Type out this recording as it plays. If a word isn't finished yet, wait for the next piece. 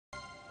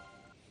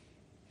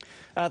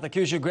At the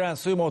Kyushu Grand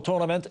Sumo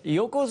Tournament,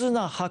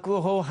 Yokozuna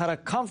Hakuho had a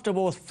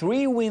comfortable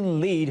 3-win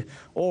lead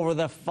over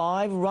the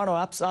 5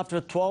 runner-ups after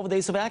 12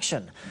 days of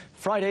action.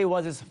 Friday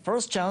was his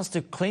first chance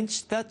to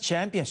clinch the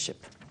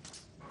championship.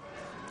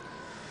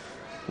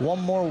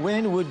 One more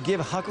win would give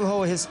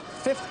Hakuho his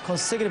 5th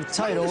consecutive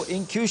title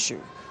in Kyushu.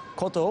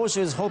 Koto Oshu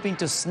is hoping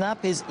to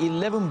snap his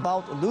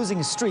 11-bout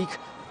losing streak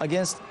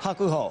against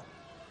Hakuho.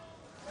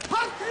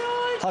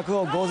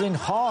 Hakuho goes in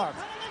hard.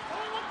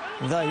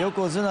 The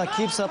Yokozuna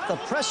keeps up the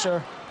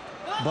pressure,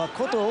 but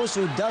Koto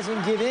Oshu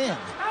doesn't give in.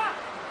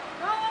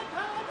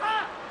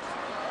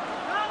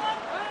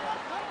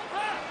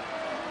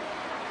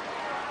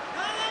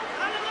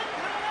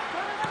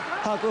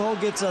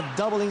 Hakuho gets a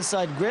double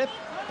inside grip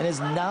and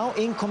is now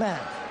in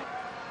command.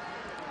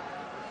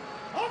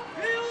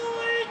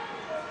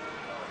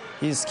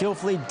 He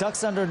skillfully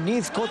ducks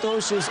underneath Koto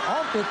Oshu's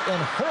armpit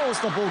and hurls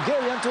the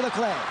Bulgarian to the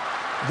clay,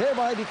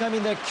 thereby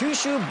becoming the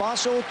Kyushu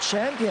Basho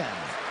champion.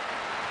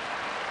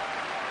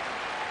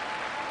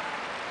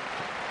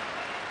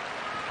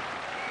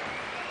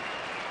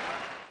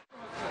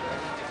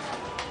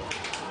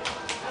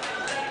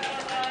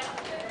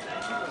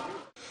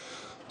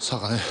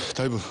 Saka ね、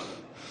だいぶ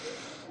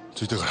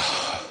ついてか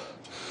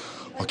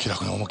ら、気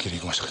楽に思いっきり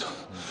行きましたけど、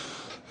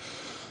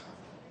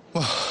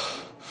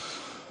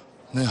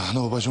ね、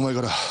場所前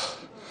から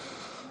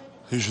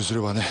優勝すれ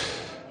ばね、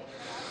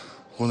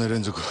5年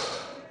連続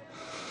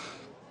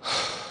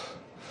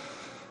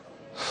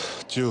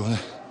一応ね、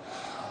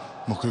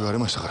目標があり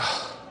ましたか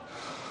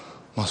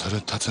ら、そ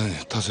れ達成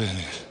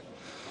に。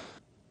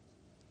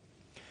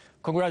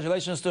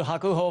Congratulations to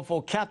Hakuho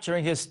for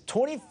capturing his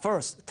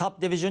 21st top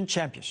division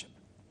championship.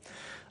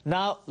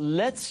 Now,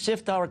 let's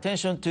shift our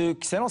attention to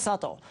Kiseno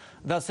Sato.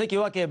 The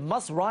Sekiwake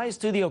must rise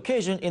to the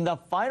occasion in the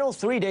final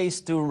 3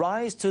 days to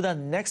rise to the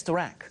next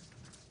rank.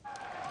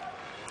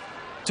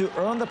 To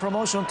earn the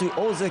promotion to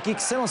Ozeki,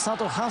 Kiseno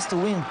Sato has to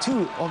win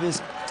 2 of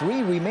his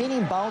 3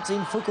 remaining bouts in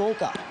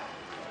Fukuoka.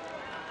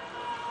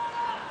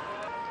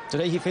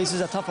 Today he faces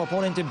a tough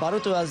opponent in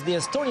Baruto as the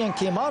Estonian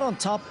came out on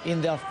top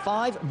in their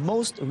 5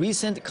 most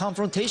recent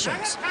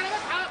confrontations.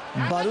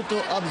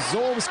 Baruto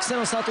absorbs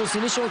Kiseno Sato's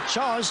initial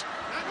charge.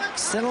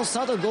 Kiseno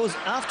Sato goes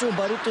after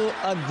Baruto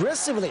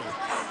aggressively,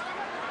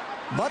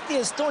 but the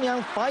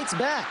Estonian fights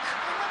back.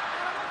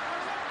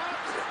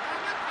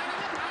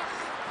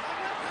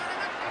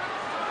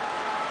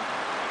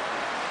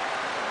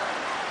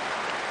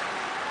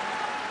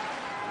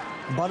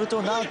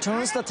 Baruto now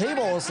turns the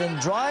tables and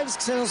drives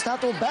Kiseno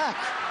Sato back.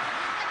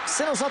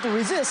 Kiseno Sato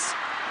resists,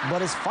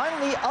 but is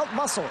finally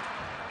outmuscled.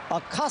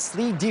 A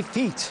costly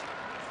defeat.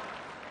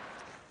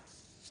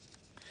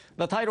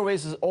 The title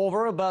race is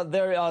over, but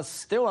there is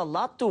still a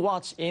lot to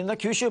watch in the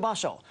Kyushu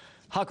Basho.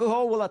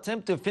 Hakuho will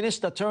attempt to finish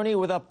the tourney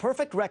with a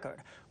perfect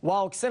record,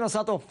 while Kiseno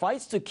Sato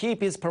fights to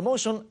keep his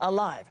promotion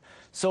alive.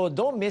 So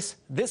don't miss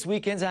this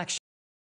weekend's action.